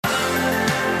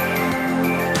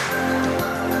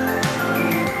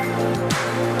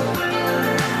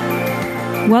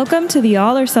Welcome to the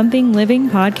All or Something Living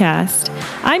podcast.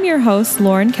 I'm your host,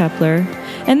 Lauren Kepler,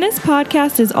 and this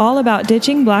podcast is all about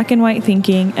ditching black and white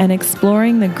thinking and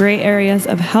exploring the gray areas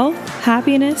of health,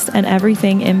 happiness, and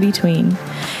everything in between.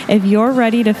 If you're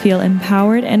ready to feel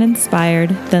empowered and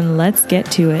inspired, then let's get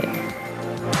to it.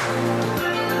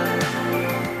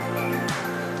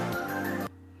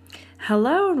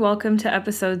 Hello and welcome to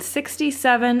episode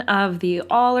 67 of the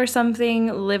All or Something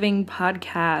Living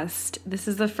podcast. This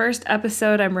is the first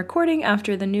episode I'm recording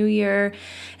after the new year,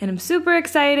 and I'm super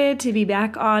excited to be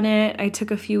back on it. I took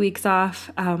a few weeks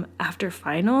off after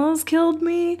finals killed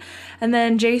me, and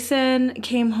then Jason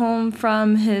came home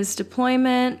from his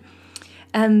deployment,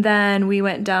 and then we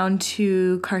went down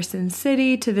to Carson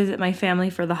City to visit my family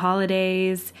for the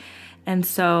holidays. And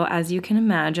so, as you can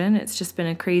imagine, it's just been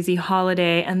a crazy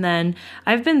holiday. And then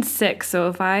I've been sick, so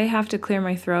if I have to clear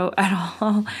my throat at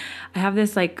all, I have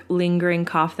this lingering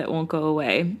cough that won't go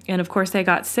away. And of course, I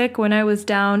got sick when I was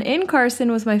down in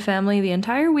Carson with my family the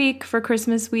entire week for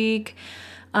Christmas week.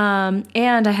 And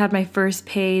I had my first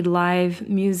paid live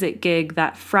music gig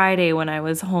that Friday when I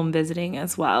was home visiting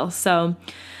as well. So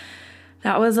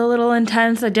that was a little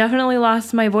intense. I definitely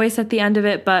lost my voice at the end of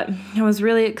it, but I was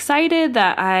really excited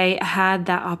that I had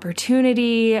that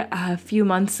opportunity. A few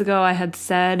months ago, I had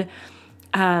said,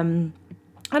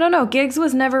 gigs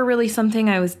was never really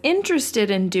something I was interested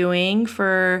in doing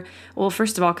first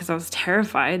of all, because I was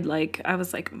terrified. I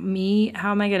was like,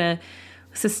 how am I going to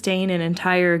sustain an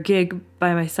entire gig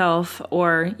by myself,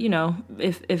 or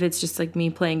if it's just me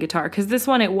playing guitar, because this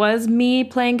one it was me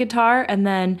playing guitar, and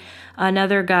then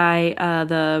another guy,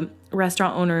 the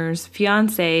restaurant owner's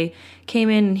fiance, came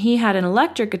in and he had an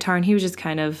electric guitar and he was just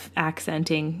kind of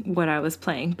accenting what I was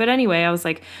playing. But anyway, I was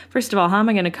like, first of all, how am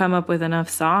I going to come up with enough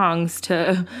songs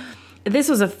to this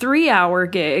was a 3-hour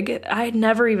gig. I had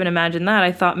never even imagined that.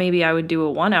 I thought maybe I would do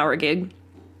a 1-hour gig.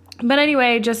 But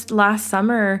anyway, just last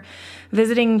summer,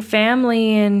 visiting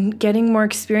family and getting more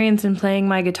experience in playing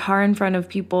my guitar in front of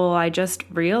people, I just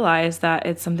realized that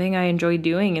it's something I enjoy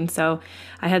doing. And so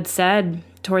I had said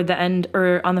toward the end,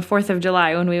 or on the 4th of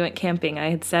July when we went camping,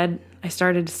 I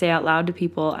started to say out loud to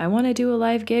people, I want to do a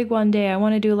live gig one day. I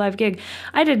want to do a live gig.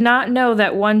 I did not know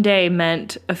that one day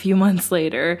meant a few months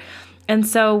later. And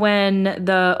so when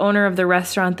the owner of the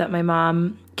restaurant that my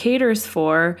mom caters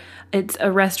for, it's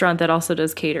a restaurant that also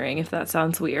does catering, if that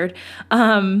sounds weird.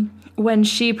 When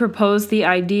she proposed the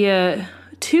idea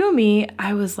to me,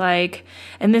 I was like,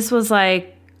 and this was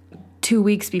 2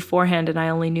 weeks beforehand, and I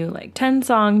only knew 10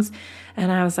 songs.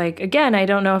 And I was like, again, I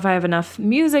don't know if I have enough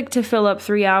music to fill up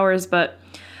 3 hours, but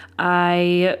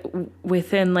I,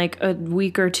 within a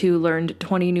week or two, learned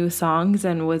 20 new songs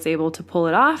and was able to pull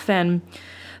it off. And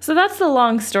so that's the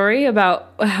long story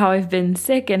about how I've been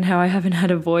sick and how I haven't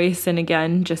had a voice, and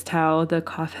again, just how the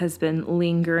cough has been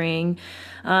lingering.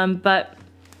 But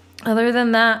other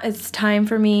than that, it's time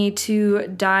for me to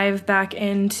dive back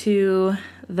into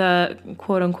the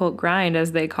quote-unquote grind,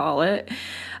 as they call it.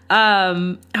 I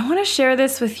want to share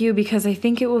this with you because I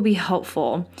think it will be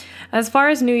helpful. As far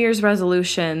as New Year's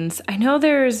resolutions, I know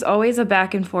there's always a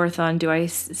back and forth on, do I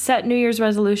set New Year's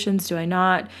resolutions? Do I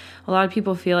not? A lot of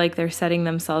people feel like they're setting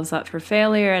themselves up for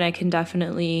failure, and I can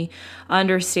definitely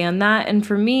understand that. And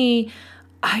for me,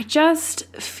 I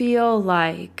just feel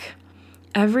like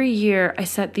every year I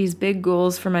set these big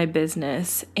goals for my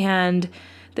business, and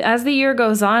as the year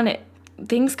goes on,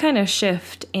 things kind of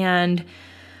shift, and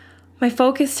my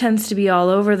focus tends to be all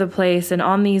over the place and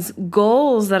on these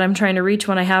goals that I'm trying to reach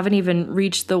when I haven't even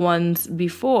reached the ones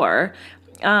before.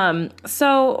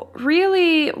 So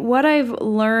really what I've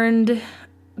learned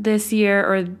this year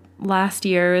or last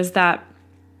year is that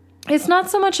it's not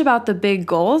so much about the big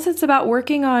goals, it's about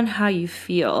working on how you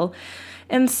feel.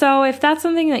 And so if that's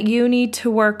something that you need to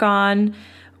work on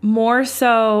more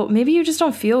so, maybe you just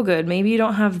don't feel good. Maybe you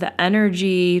don't have the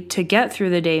energy to get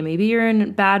through the day. Maybe you're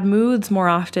in bad moods more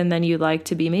often than you'd like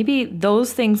to be. Maybe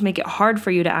those things make it hard for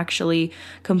you to actually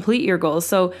complete your goals.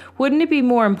 So wouldn't it be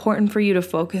more important for you to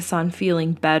focus on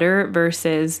feeling better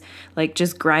versus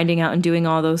just grinding out and doing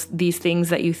all these things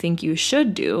that you think you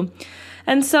should do?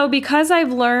 And so because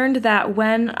I've learned that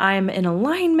when I'm in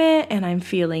alignment and I'm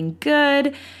feeling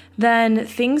good, then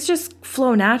things just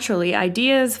flow naturally.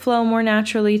 Ideas flow more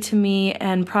naturally to me,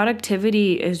 and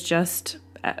productivity is just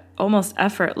almost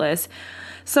effortless.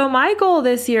 So my goal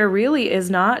this year really is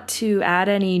not to add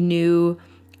any new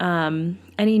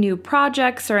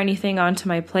projects or anything onto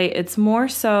my plate. It's more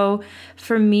so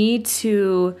for me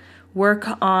to work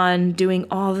on doing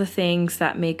all the things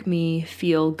that make me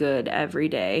feel good every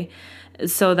day.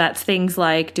 So that's things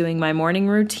like doing my morning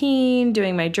routine,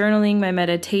 doing my journaling, my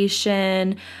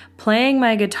meditation, playing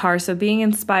my guitar. So being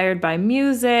inspired by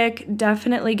music,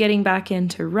 definitely getting back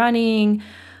into running.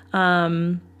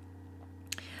 I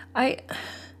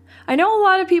know a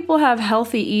lot of people have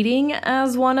healthy eating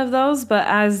as one of those, but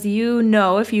as you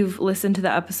know, if you've listened to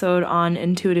the episode on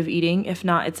intuitive eating, if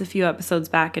not, it's a few episodes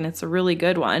back and it's a really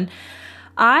good one.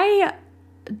 I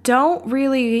don't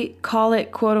really call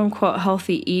it quote unquote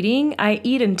healthy eating. I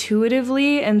eat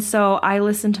intuitively, and so I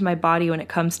listen to my body when it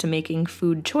comes to making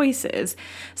food choices.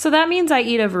 So that means I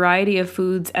eat a variety of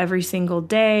foods every single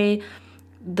day.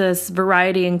 This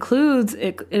variety includes,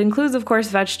 it includes, of course,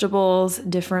 vegetables,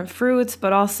 different fruits,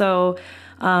 but also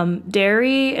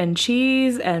dairy and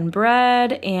cheese and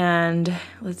bread. And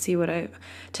let's see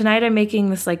tonight I'm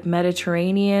making this like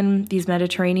these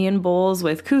Mediterranean bowls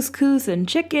with couscous and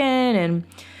chicken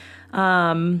and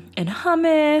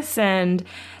hummus. And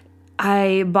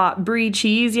I bought brie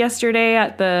cheese yesterday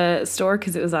at the store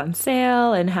because it was on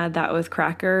sale, and had that with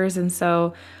crackers. And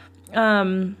so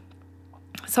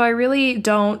I really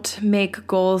don't make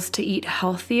goals to eat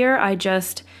healthier. I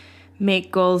just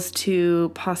make goals to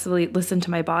possibly listen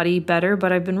to my body better,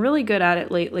 but I've been really good at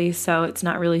it lately, so it's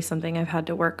not really something I've had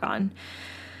to work on.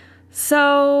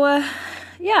 So,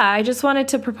 I just wanted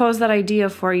to propose that idea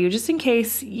for you, just in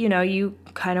case, you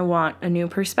kind of want a new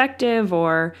perspective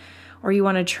or you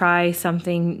want to try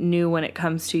something new when it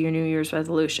comes to your New Year's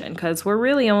resolution, because we're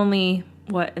really only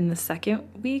in the second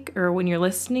week, or when you're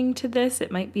listening to this,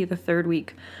 it might be the third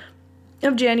week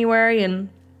of January, and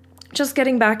just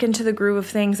getting back into the groove of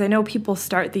things. I know people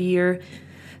start the year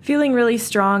feeling really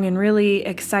strong and really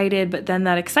excited, but then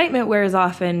that excitement wears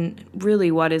off, and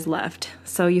really what is left?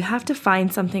 So you have to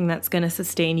find something that's going to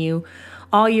sustain you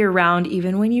all year round,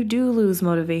 even when you do lose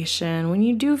motivation, when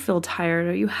you do feel tired,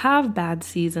 or you have bad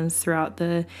seasons throughout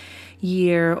the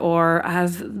year, or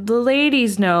as the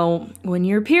ladies know, when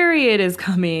your period is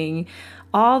coming.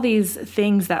 All these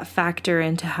things that factor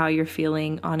into how you're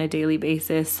feeling on a daily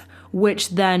basis, which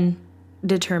then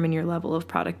determine your level of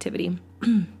productivity.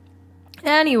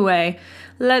 Anyway,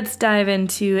 let's dive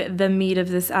into the meat of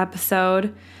this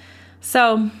episode.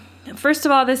 So, first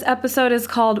of all, this episode is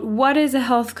called What is a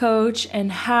Health Coach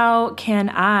and How Can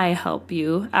I Help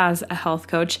You as a Health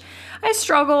Coach? I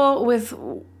struggle with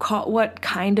what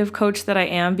kind of coach that I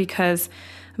am, because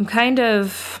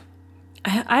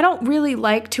I don't really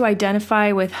like to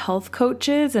identify with health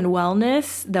coaches and the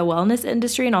wellness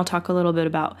industry, and I'll talk a little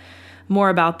bit more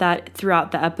about that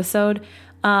throughout the episode.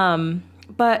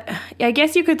 But I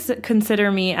guess you could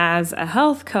consider me as a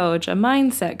health coach, a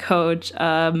mindset coach,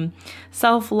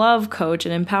 self-love coach,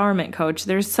 an empowerment coach.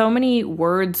 There's so many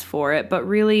words for it, but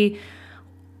really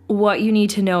what you need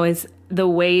to know is the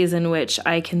ways in which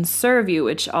I can serve you,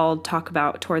 which I'll talk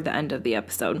about toward the end of the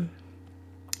episode.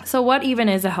 So what even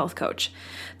is a health coach?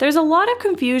 There's a lot of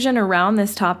confusion around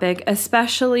this topic,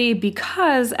 especially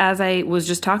because, as I was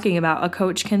just talking about, a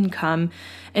coach can come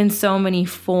in so many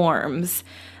forms.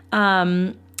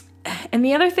 And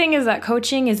the other thing is that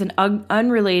coaching is an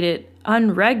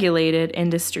unregulated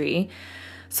industry.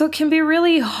 So it can be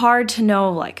really hard to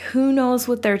know, who knows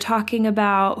what they're talking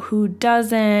about, who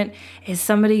doesn't. Is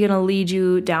somebody going to lead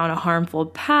you down a harmful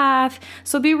path?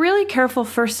 So be really careful,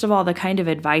 first of all, the kind of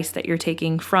advice that you're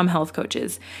taking from health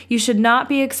coaches. You should not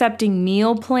be accepting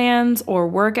meal plans or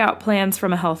workout plans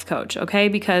from a health coach, okay?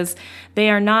 Because they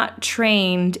are not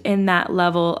trained in that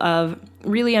level of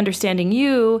really understanding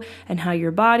you and how your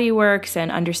body works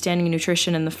and understanding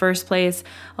nutrition in the first place.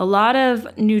 A lot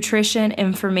of nutrition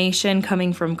information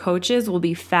coming from coaches will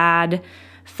be fad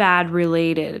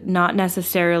related, not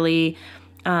necessarily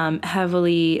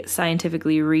heavily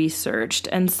scientifically researched.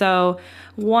 And so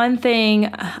one thing,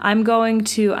 I'm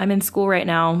in school right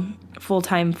now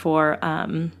full-time for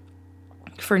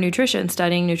nutrition,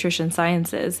 studying nutrition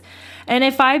sciences. And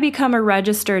if I become a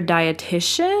registered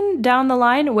dietitian down the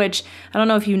line, which I don't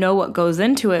know if you know what goes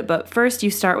into it, but first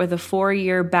you start with a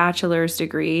 4-year bachelor's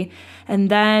degree, and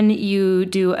then you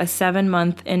do a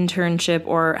 7-month internship,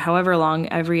 or however long.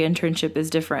 Every internship is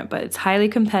different, but it's highly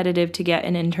competitive to get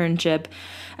an internship.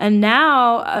 And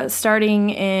now, starting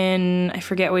in, I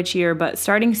forget which year, but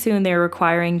starting soon, they're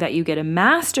requiring that you get a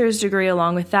master's degree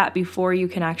along with that before you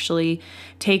can actually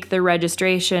take the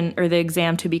registration or the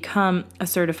exam to become a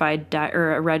certified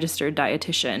or a registered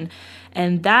dietitian.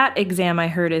 And that exam, I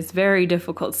heard, is very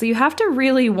difficult. So you have to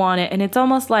really want it. And it's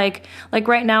almost like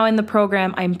right now in the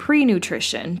program, I'm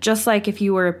pre-nutrition. Just like if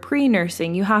you were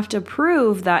pre-nursing, you have to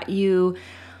prove that you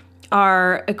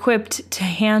are equipped to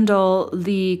handle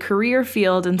the career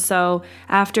field. And so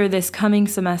after this coming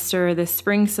semester, this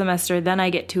spring semester, then I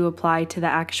get to apply to the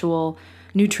actual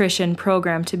nutrition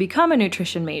program to become a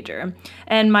nutrition major.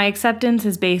 And my acceptance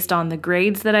is based on the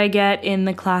grades that I get in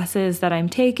the classes that I'm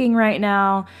taking right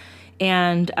now.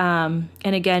 And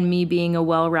again, me being a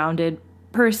well-rounded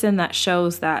person that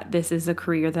shows that this is a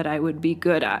career that I would be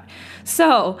good at.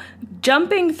 So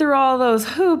jumping through all those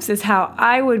hoops is how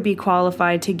I would be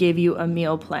qualified to give you a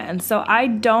meal plan. So I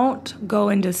don't go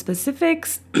into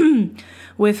specifics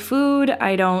with food.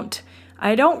 I don't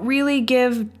really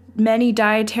give many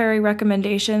dietary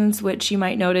recommendations, which you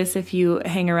might notice if you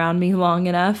hang around me long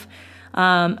enough.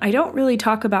 I don't really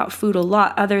talk about food a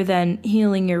lot other than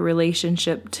healing your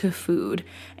relationship to food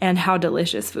and how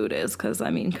delicious food is, because, I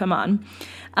mean, come on.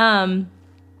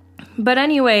 But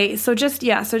anyway, so just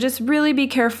really be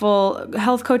careful.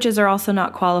 Health coaches are also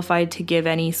not qualified to give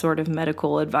any sort of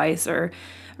medical advice or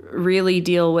really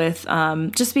deal with,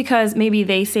 just because maybe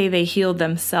they say they healed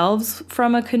themselves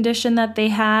from a condition that they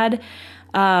had,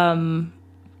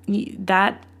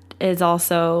 that is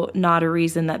also not a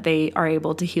reason that they are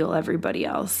able to heal everybody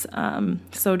else.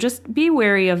 So just be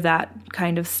wary of that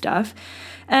kind of stuff.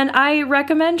 And I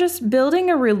recommend just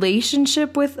building a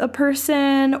relationship with a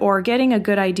person or getting a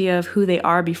good idea of who they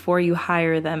are before you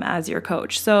hire them as your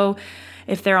coach. So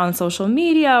if they're on social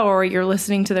media or you're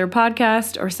listening to their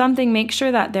podcast or something, make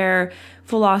sure that their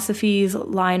philosophies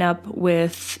line up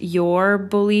with your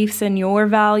beliefs and your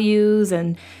values.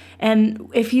 And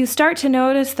if you start to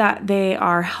notice that they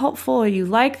are helpful or you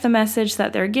like the message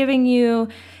that they're giving you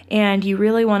and you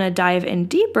really want to dive in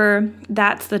deeper,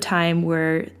 that's the time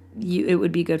where it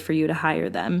would be good for you to hire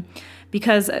them.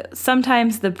 Because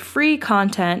sometimes the free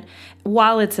content,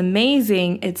 while it's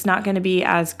amazing, it's not going to be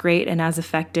as great and as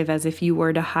effective as if you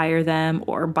were to hire them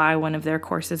or buy one of their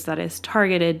courses that is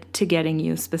targeted to getting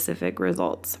you specific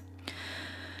results.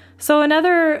 So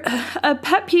a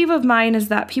pet peeve of mine is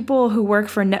that people who work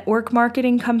for network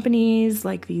marketing companies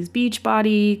like these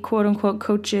Beachbody quote unquote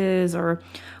coaches or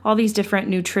all these different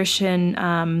nutrition,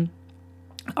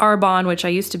 Arbonne, which I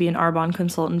used to be an Arbonne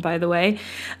consultant, by the way,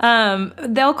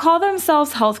 they'll call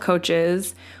themselves health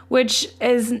coaches, which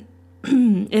is,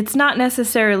 it's not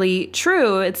necessarily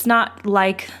true. It's not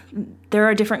like there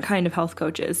are different kind of health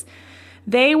coaches.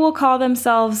 They will call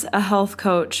themselves a health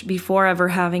coach before ever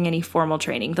having any formal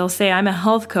training. They'll say, I'm a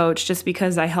health coach just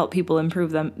because I help people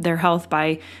improve their health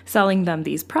by selling them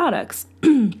these products.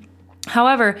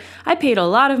 However, I paid a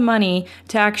lot of money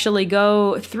to actually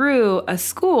go through a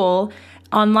school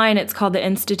online. It's called the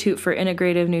Institute for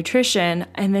Integrative Nutrition,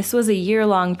 and this was a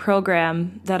year-long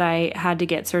program that I had to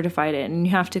get certified in. And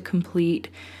you have to complete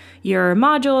your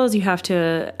modules. You have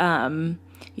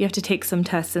to take some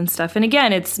tests and stuff. And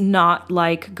again, it's not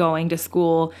like going to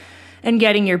school and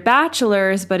getting your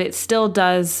bachelor's, but it still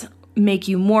does make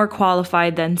you more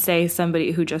qualified than, say,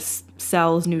 somebody who just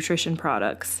sells nutrition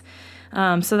products.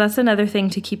 So that's another thing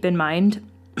to keep in mind.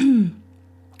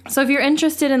 So if you're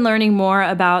interested in learning more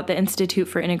about the Institute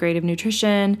for Integrative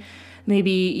Nutrition,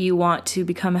 maybe you want to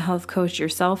become a health coach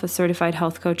yourself, a certified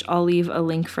health coach, I'll leave a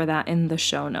link for that in the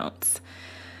show notes.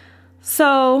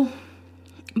 So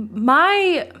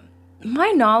my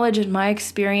knowledge and my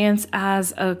experience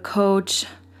as a coach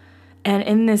and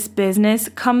in this business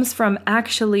comes from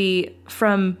actually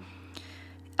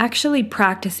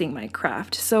practicing my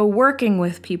craft. So working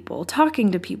with people,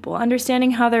 talking to people,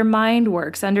 understanding how their mind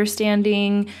works,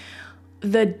 understanding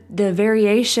the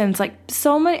variations, like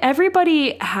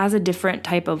everybody has a different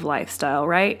type of lifestyle,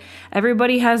 right?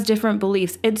 Everybody has different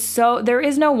beliefs. There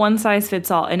is no one size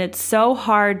fits all, and it's so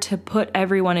hard to put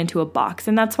everyone into a box.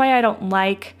 And that's why I don't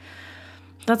like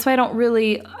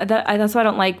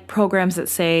programs that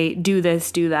say, do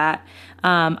this, do that.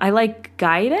 I like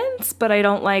guidance, but I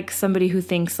don't like somebody who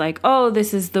thinks like, oh,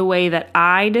 this is the way that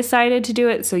I decided to do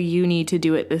it, so you need to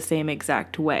do it the same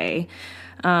exact way.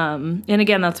 And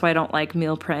again, that's why I don't like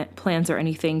meal plans or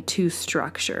anything too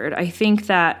structured. I think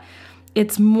that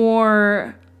it's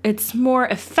more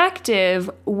effective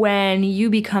when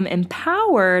you become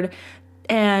empowered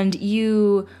and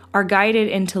you are guided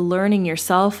into learning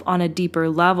yourself on a deeper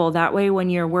level. That way, when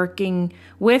you're working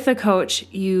with a coach,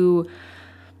 you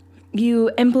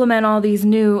implement all these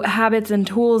new habits and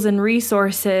tools and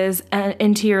resources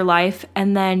into your life,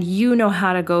 and then you know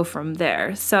how to go from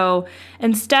there. So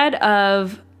instead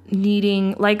of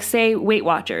needing, like, say, Weight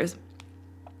Watchers.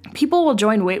 people will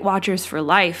join Weight Watchers for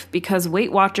life because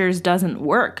Weight Watchers doesn't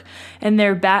work, and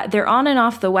they're on and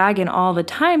off the wagon all the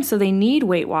time, so they need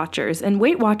Weight Watchers, and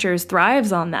Weight Watchers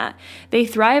thrives on that. They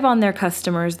thrive on their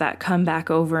customers that come back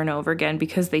over and over again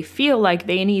because they feel like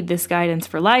they need this guidance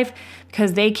for life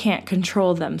because they can't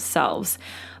control themselves.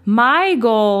 My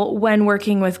goal when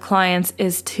working with clients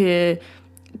is to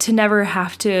never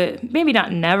have to, maybe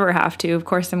not never have to, of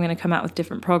course I'm going to come out with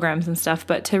different programs and stuff,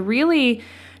 but to really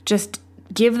just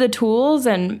give the tools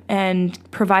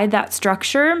and provide that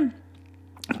structure,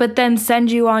 but then send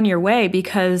you on your way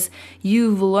because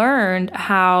you've learned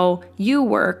how you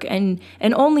work and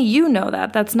only you know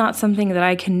that. That's not something that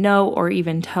I can know or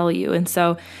even tell you. And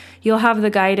so you'll have the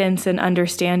guidance and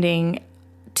understanding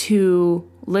to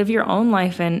live your own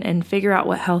life and figure out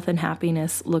what health and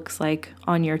happiness looks like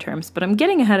on your terms. But I'm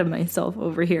getting ahead of myself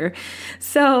over here.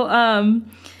 So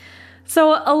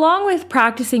along with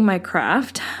practicing my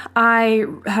craft, I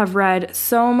have read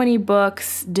so many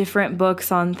books, different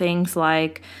books on things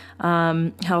like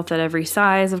health at every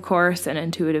size, of course, and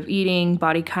intuitive eating,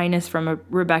 body kindness from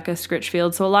Rebecca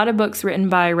Scritchfield. So a lot of books written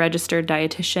by registered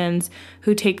dietitians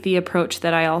who take the approach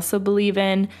that I also believe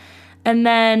in. And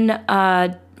then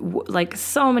like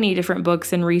so many different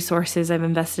books and resources. I've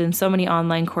invested in so many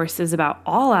online courses about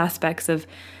all aspects of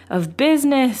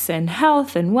business and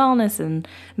health and wellness and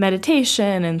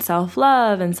meditation and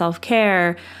self-love and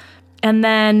self-care. And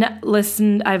then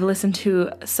I've listened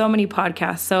to so many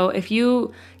podcasts. So if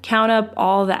you count up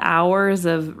all the hours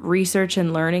of research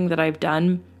and learning that I've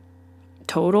done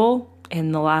total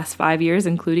in the last 5 years,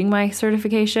 including my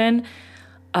certification,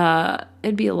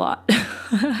 it'd be a lot.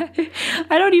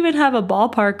 I don't even have a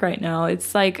ballpark right now.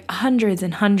 It's like hundreds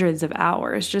and hundreds of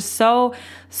hours, just so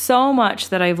much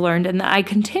that I've learned and that I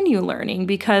continue learning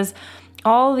because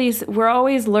we're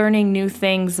always learning new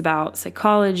things about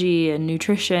psychology and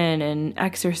nutrition and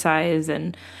exercise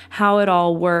and how it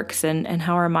all works and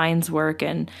how our minds work.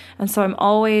 And so I'm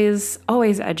always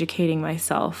educating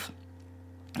myself.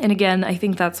 And again, I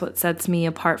think that's what sets me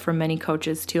apart from many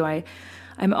coaches too.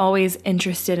 I'm always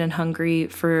interested and hungry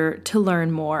to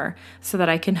learn more so that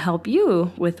I can help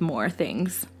you with more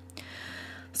things.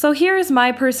 So here's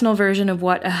my personal version of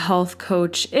what a health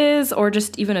coach is, or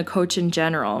just even a coach in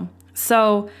general.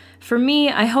 So for me,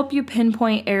 I help you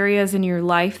pinpoint areas in your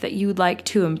life that you'd like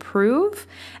to improve.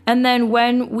 And then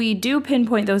when we do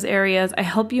pinpoint those areas, I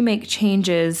help you make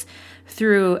changes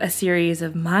through a series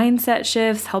of mindset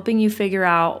shifts, helping you figure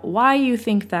out why you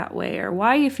think that way or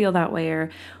why you feel that way or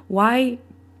why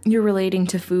you're relating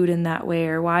to food in that way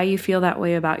or why you feel that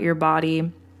way about your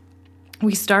body.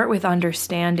 We start with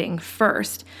understanding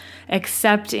first,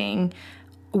 accepting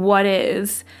what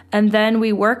is, and then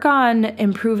we work on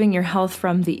improving your health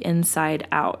from the inside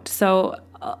out. So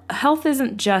health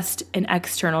isn't just an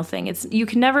external thing. You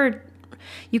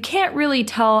can't really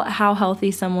tell how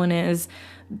healthy someone is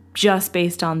just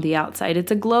based on the outside.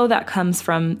 It's a glow that comes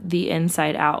from the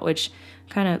inside out, which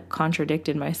kind of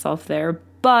contradicted myself there.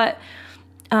 But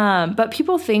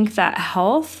people think that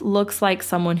health looks like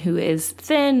someone who is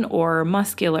thin or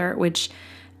muscular, which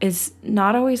is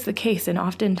not always the case and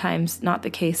oftentimes not the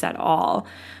case at all.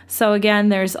 So again,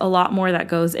 there's a lot more that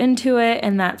goes into it,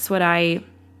 and that's what I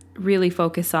really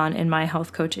focus on in my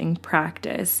health coaching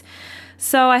practice.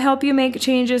 So I help you make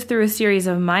changes through a series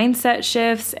of mindset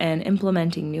shifts and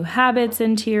implementing new habits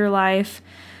into your life.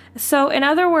 So in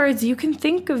other words, you can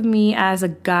think of me as a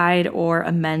guide or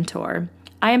a mentor.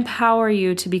 I empower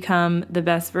you to become the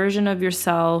best version of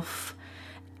yourself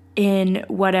in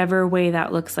whatever way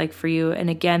that looks like for you. And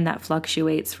again, that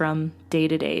fluctuates from day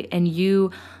to day.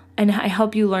 And I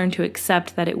help you learn to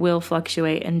accept that it will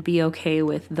fluctuate and be okay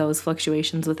with those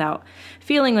fluctuations without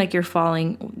feeling like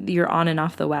you're on and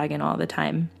off the wagon all the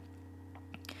time.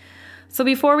 So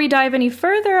before we dive any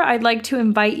further, I'd like to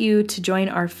invite you to join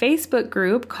our Facebook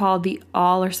group called the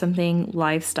All or Something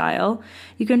Lifestyle.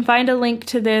 You can find a link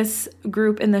to this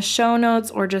group in the show notes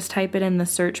or just type it in the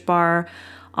search bar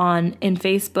in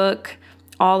Facebook,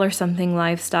 All or Something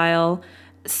Lifestyle.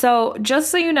 So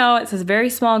just so you know, it's a very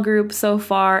small group so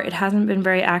far. It hasn't been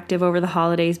very active over the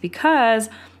holidays because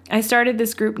I started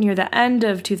this group near the end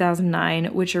of 2009,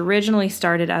 which originally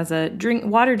started as a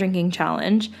water drinking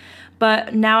challenge.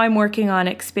 But now I'm working on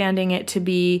expanding it to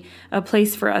be a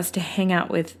place for us to hang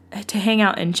out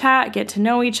and chat, get to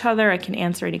know each other. I can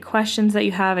answer any questions that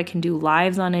you have. I can do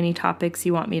lives on any topics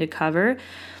you want me to cover.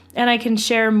 And I can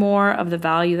share more of the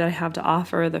value that I have to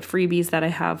offer, the freebies that I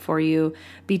have for you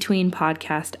between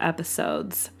podcast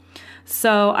episodes.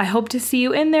 So I hope to see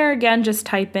you in there. Again, just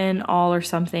type in All or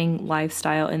Something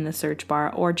Lifestyle in the search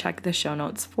bar or check the show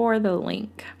notes for the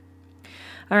link.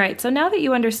 All right, so now that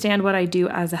you understand what I do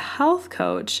as a health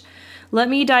coach, let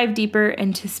me dive deeper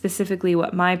into specifically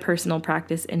what my personal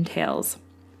practice entails.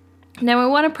 Now, I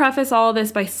want to preface all of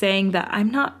this by saying that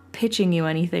I'm not pitching you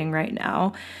anything right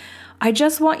now. I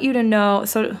just want you to know,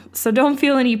 so don't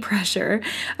feel any pressure.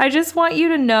 I just want you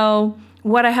to know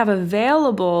what I have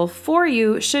available for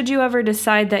you should you ever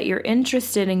decide that you're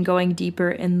interested in going deeper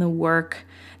in the work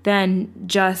than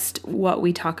just what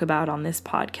we talk about on this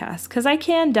podcast. Because I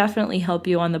can definitely help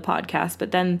you on the podcast, but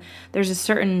then there's a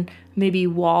certain maybe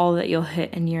wall that you'll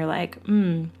hit and you're like,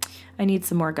 I need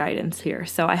some more guidance here.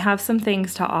 So I have some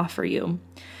things to offer you.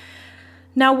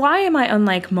 Now, why am I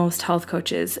unlike most health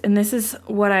coaches? And this is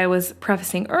what I was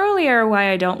prefacing earlier, why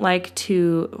I don't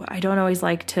always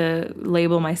like to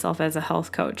label myself as a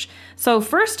health coach. So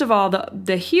first of all,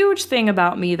 the huge thing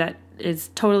about me that is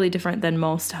totally different than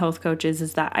most health coaches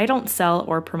is that I don't sell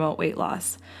or promote weight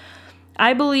loss.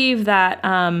 I believe that,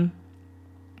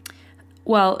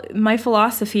 my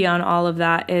philosophy on all of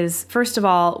that is, first of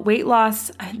all, weight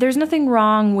loss, there's nothing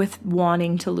wrong with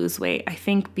wanting to lose weight. I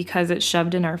think because it's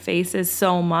shoved in our faces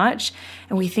so much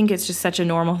and we think it's just such a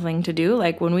normal thing to do.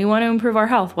 Like when we want to improve our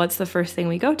health, what's the first thing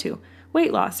we go to?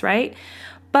 Weight loss, right?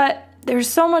 But there's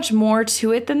so much more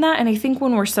to it than that. And I think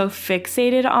when we're so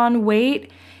fixated on weight,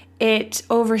 it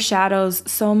overshadows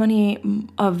so many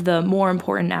of the more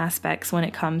important aspects when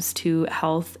it comes to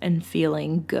health and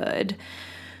feeling good.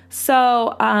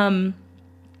 So I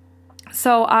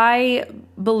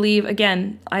believe,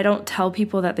 again, I don't tell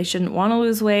people that they shouldn't want to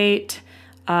lose weight.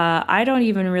 I don't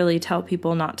even really tell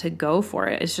people not to go for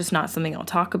it. It's just not something I'll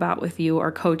talk about with you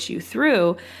or coach you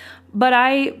through. But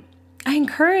I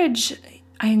encourage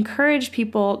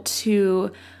people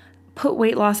to put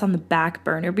weight loss on the back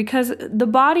burner because the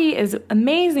body is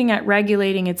amazing at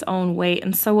regulating its own weight.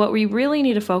 And so what we really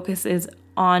need to focus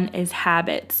on is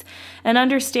habits and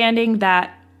understanding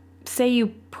that, say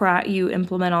you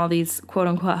implement all these quote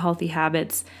unquote healthy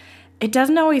habits, it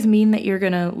doesn't always mean that you're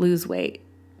going to lose weight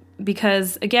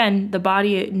because, again, the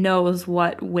body knows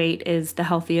what weight is the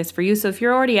healthiest for you. So if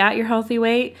you're already at your healthy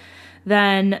weight,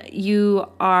 then you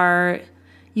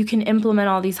can implement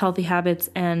all these healthy habits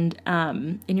and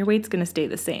your weight's going to stay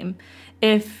the same.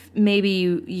 If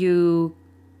maybe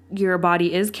your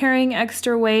body is carrying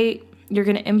extra weight, you're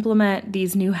going to implement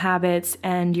these new habits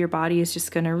and your body is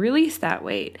just going to release that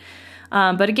weight.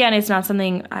 But again, it's not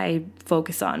something I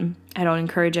focus on. I don't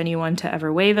encourage anyone to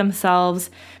ever weigh themselves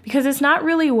because it's not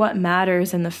really what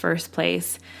matters in the first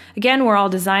place. Again, we're all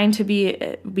designed to be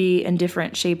in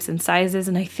different shapes and sizes.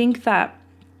 And I think that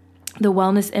the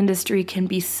wellness industry can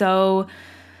be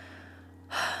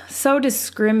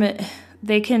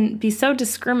they can be so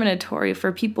discriminatory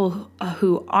for people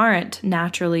who aren't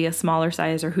naturally a smaller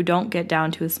size or who don't get down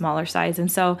to a smaller size.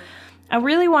 And so I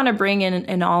really want to bring in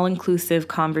an all-inclusive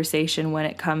conversation when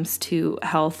it comes to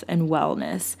health and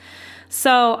wellness.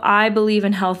 So I believe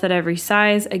in health at every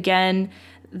size. Again,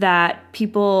 that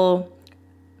people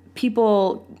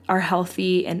are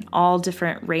healthy in all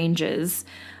different ranges.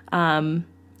 And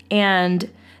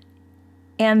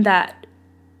that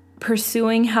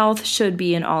pursuing health should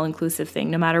be an all-inclusive thing.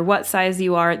 No matter what size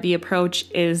you are, the approach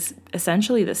is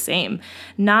essentially the same.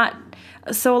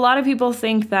 So a lot of people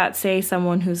think that, say,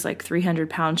 someone who's like 300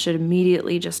 pounds should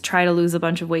immediately just try to lose a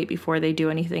bunch of weight before they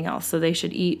do anything else. So they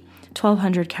should eat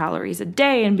 1,200 calories a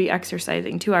day and be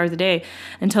exercising 2 hours a day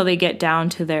until they get down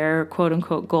to their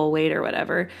quote-unquote goal weight or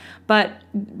whatever. But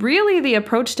really, the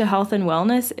approach to health and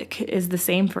wellness is the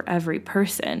same for every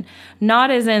person. Not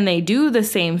as in they do the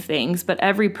same things, but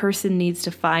every person needs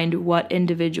to find what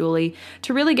individually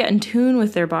to really get in tune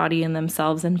with their body and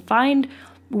themselves and find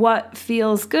what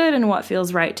feels good and what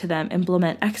feels right to them.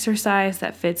 Implement exercise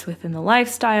that fits within the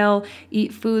lifestyle,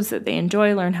 eat foods that they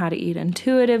enjoy, learn how to eat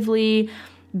intuitively,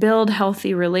 build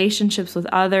healthy relationships with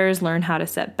others, learn how to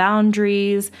set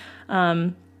boundaries,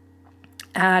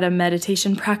 add a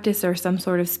meditation practice or some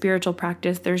sort of spiritual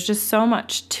practice. There's just so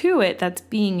much to it that's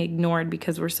being ignored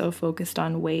because we're so focused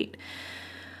on weight.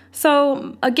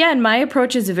 So again, my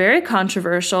approach is very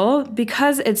controversial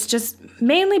because it's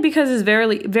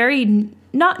very, very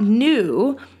not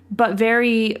new, but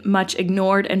very much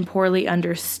ignored and poorly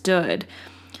understood.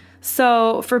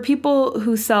 So for people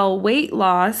who sell weight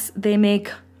loss, they make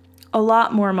a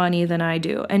lot more money than I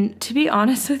do. And to be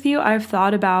honest with you, I've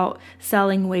thought about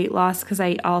selling weight loss because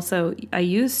I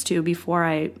used to before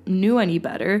I knew any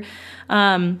better.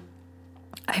 I've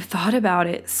thought about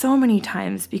it so many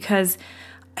times because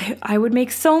I would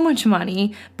make so much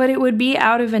money, but it would be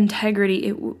out of integrity.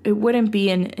 It wouldn't be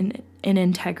in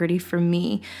integrity for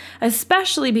me,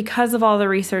 especially because of all the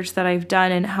research that I've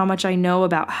done and how much I know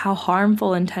about how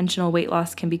harmful intentional weight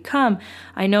loss can become.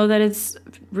 I know that it's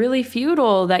really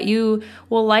futile, that you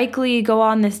will likely go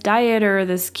on this diet or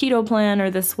this keto plan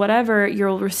or this whatever.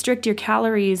 You'll restrict your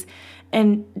calories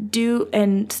and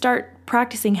start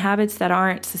practicing habits that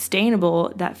aren't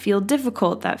sustainable, that feel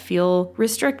difficult, that feel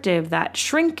restrictive, that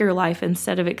shrink your life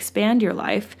instead of expand your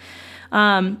life.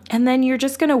 And then you're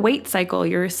just going to weight cycle.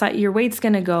 Your weight's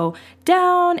going to go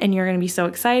down and you're going to be so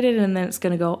excited, and then it's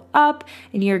going to go up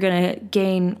and you're going to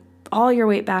gain all your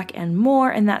weight back and more.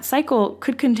 And that cycle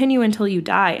could continue until you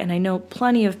die. And I know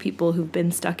plenty of people who've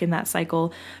been stuck in that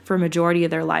cycle for a majority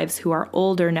of their lives who are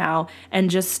older now and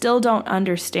just still don't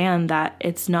understand that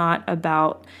it's not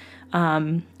about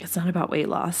weight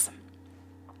loss.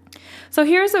 So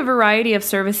here's a variety of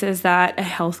services that a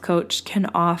health coach can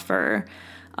offer.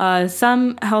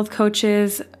 Some health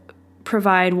coaches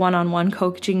provide one-on-one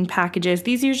coaching packages.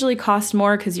 These usually cost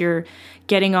more because you're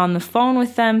getting on the phone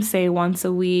with them, say once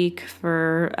a week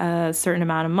for a certain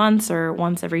amount of months, or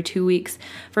once every 2 weeks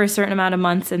for a certain amount of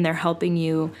months, and they're helping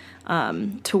you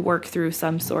to work through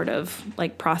some sort of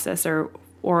like process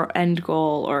or end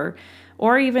goal,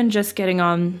 or even just getting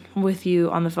on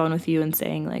the phone with you and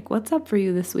saying like, what's up for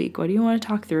you this week? What do you want to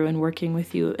talk through, and working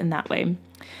with you in that way.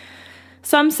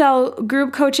 Some sell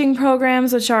group coaching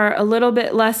programs, which are a little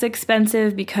bit less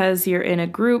expensive because you're in a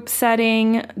group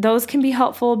setting. Those can be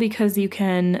helpful because you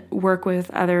can work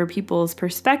with other people's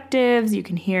perspectives. You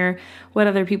can hear what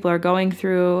other people are going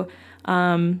through.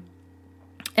 And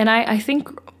I think,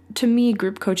 to me,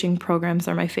 group coaching programs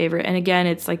are my favorite. And again,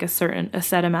 it's like a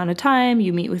set amount of time.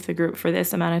 You meet with the group for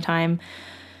this amount of time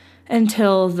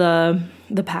until the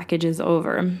package is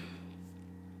over.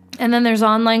 And then there's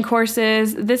online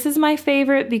courses. This is my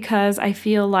favorite because I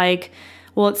feel like,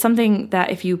 well, it's something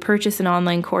that if you purchase an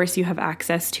online course, you have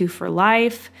access to for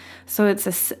life. So it's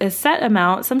a set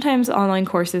amount. Sometimes online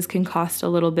courses can cost a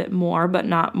little bit more, but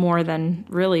not more than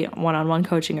really one-on-one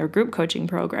coaching or group coaching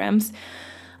programs.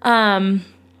 And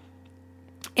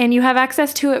you have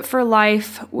access to it for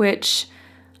life, which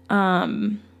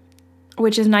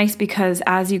is nice because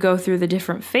as you go through the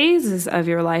different phases of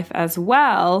your life as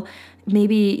well,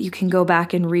 maybe you can go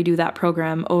back and redo that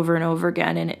program over and over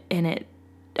again, and it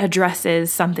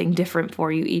addresses something different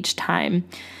for you each time.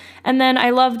 And then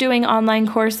I love doing online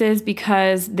courses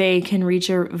because they can reach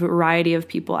a variety of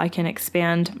people. I can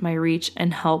expand my reach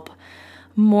and help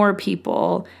more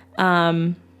people.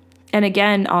 And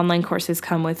again, online courses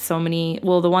come with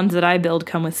the ones that I build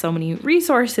come with so many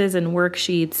resources and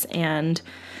worksheets and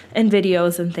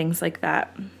videos and things like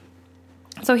that.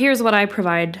 So here's what I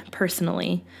provide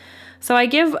personally. So I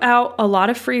give out a lot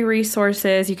of free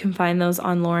resources. You can find those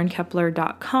on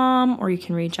laurenkepler.com, or you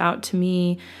can reach out to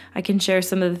me. I can share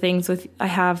some of the things I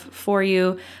have for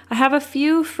you. I have a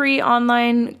few free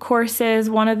online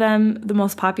courses. One of them, the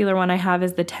most popular one I have,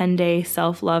 is the 10-day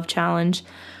self-love challenge.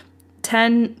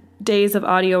 10 days of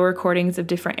audio recordings of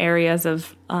different areas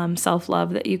of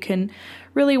self-love that you can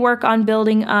really work on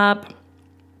building up.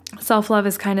 Self-love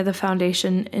is kind of the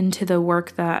foundation into the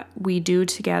work that we do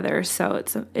together. So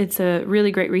it's a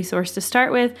really great resource to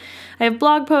start with. I have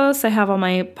blog posts. I have all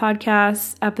my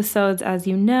podcast episodes, as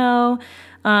you know.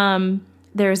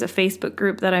 There's a Facebook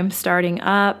group that I'm starting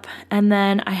up. And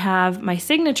then I have my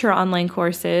signature online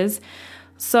courses.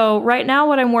 So right now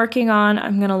what I'm working on,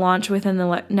 I'm going to launch within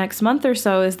the next month or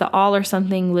so, is the All or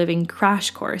Something Living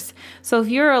Crash Course. So if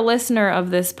you're a listener of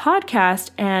this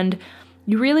podcast and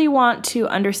you really want to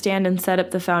understand and set up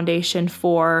the foundation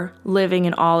for living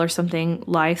an all or something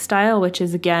lifestyle, which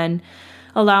is, again,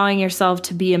 allowing yourself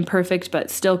to be imperfect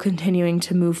but still continuing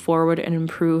to move forward and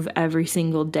improve every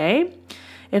single day.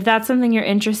 If that's something you're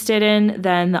interested in,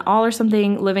 then the All or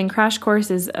Something Living Crash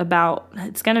Course it's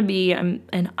going to be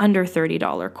an under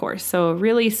 $30 course. So a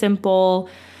really simple,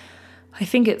 I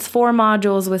think it's 4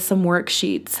 modules with some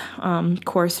worksheets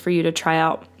course for you to try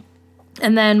out.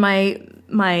 And then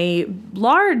my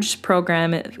large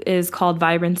program is called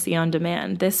Vibrancy on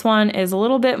Demand. This one is a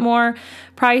little bit more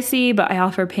pricey, but I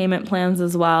offer payment plans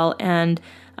as well. And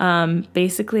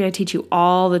basically, I teach you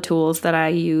all the tools that I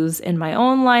use in my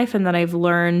own life and that I've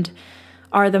learned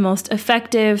are the most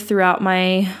effective throughout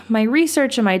my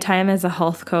research and my time as a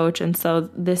health coach. And so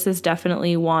this is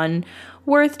definitely one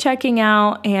worth checking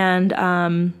out.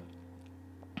 And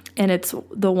it's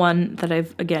the one that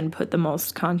I've, again, put the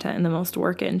most content and the most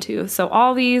work into. So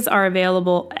all these are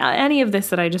available. Any of this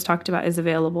that I just talked about is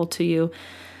available to you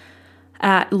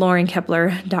at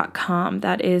laurenkepler.com.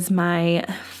 That is my,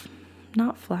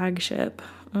 not flagship.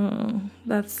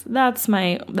 That's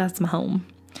my home.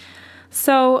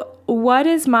 So what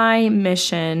is my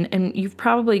mission? And you've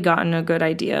probably gotten a good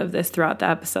idea of this throughout the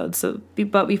episode.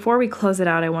 But before we close it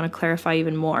out, I want to clarify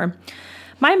even more.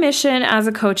 My mission as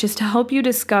a coach is to help you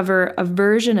discover a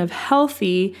version of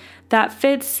healthy that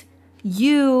fits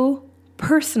you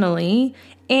personally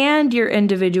and your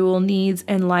individual needs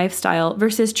and lifestyle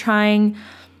versus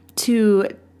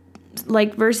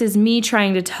me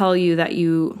trying to tell you that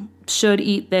you should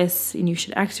eat this and you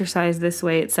should exercise this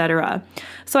way, etc.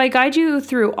 So I guide you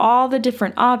through all the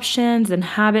different options and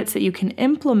habits that you can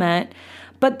implement.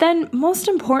 But then most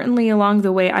importantly, along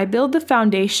the way, I build the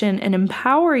foundation and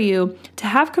empower you to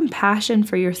have compassion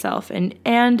for yourself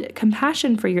and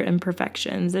compassion for your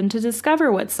imperfections and to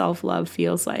discover what self-love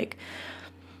feels like.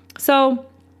 So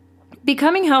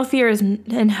becoming healthy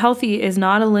is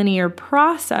not a linear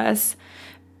process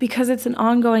because it's an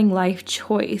ongoing life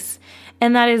choice.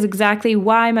 And that is exactly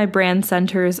why my brand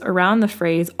centers around the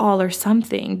phrase all or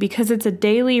something, because it's a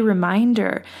daily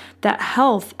reminder that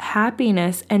health,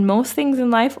 happiness, and most things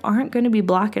in life aren't going to be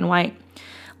black and white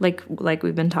like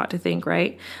we've been taught to think,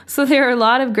 right? So there are a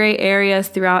lot of gray areas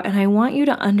throughout, and I want you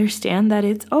to understand that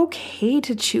it's okay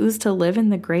to choose to live in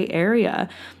the gray area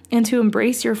and to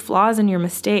embrace your flaws and your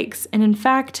mistakes. And in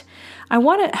fact, I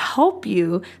want to help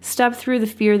you step through the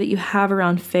fear that you have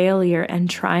around failure and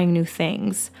trying new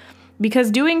things.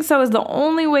 Because doing so is the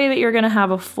only way that you're going to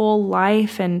have a full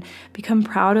life and become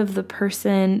proud of the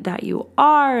person that you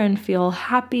are and feel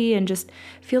happy and just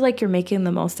feel like you're making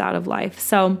the most out of life.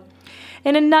 So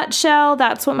in a nutshell,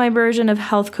 that's what my version of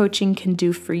health coaching can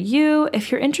do for you.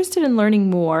 If you're interested in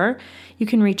learning more, you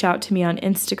can reach out to me on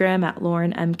Instagram at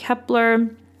Lauren M.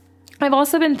 Kepler. I've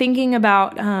also been thinking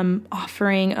about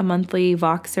offering a monthly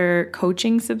Voxer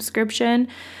coaching subscription.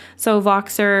 So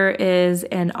Voxer is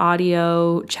an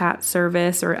audio chat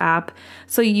service or app.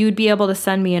 So you'd be able to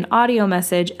send me an audio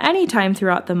message anytime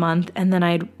throughout the month, and then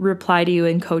I'd reply to you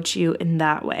and coach you in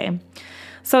that way.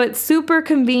 So it's super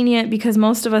convenient because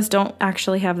most of us don't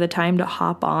actually have the time to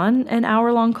hop on an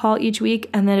hour-long call each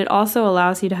week. And then it also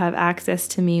allows you to have access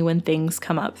to me when things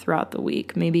come up throughout the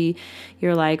week. Maybe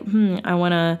you're like,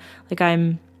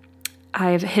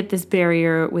 I've hit this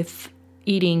barrier with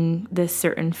eating this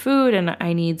certain food and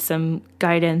I need some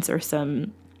guidance or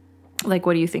some,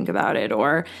 what do you think about it?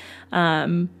 Or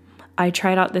I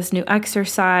tried out this new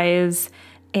exercise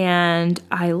and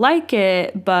I like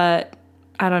it, but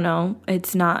I don't know,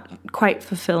 it's not quite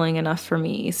fulfilling enough for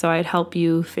me. So I'd help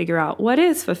you figure out what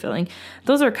is fulfilling.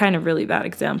 Those are kind of really bad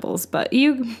examples, but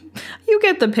you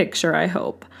get the picture, I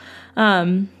hope.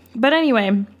 But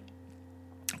anyway,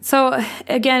 so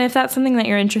again, if that's something that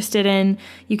you're interested in,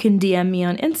 you can DM me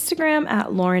on Instagram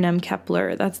at Lauren M.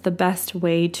 Kepler. That's the best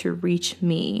way to reach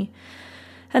me.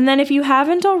 And then if you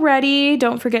haven't already,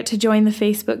 don't forget to join the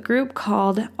Facebook group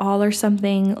called All or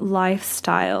Something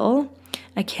Lifestyle.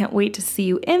 I can't wait to see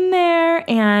you in there,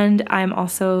 and I'm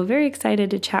also very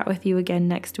excited to chat with you again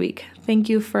next week. Thank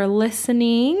you for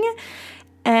listening,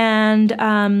 and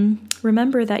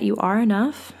remember that you are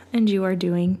enough and you are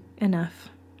doing enough.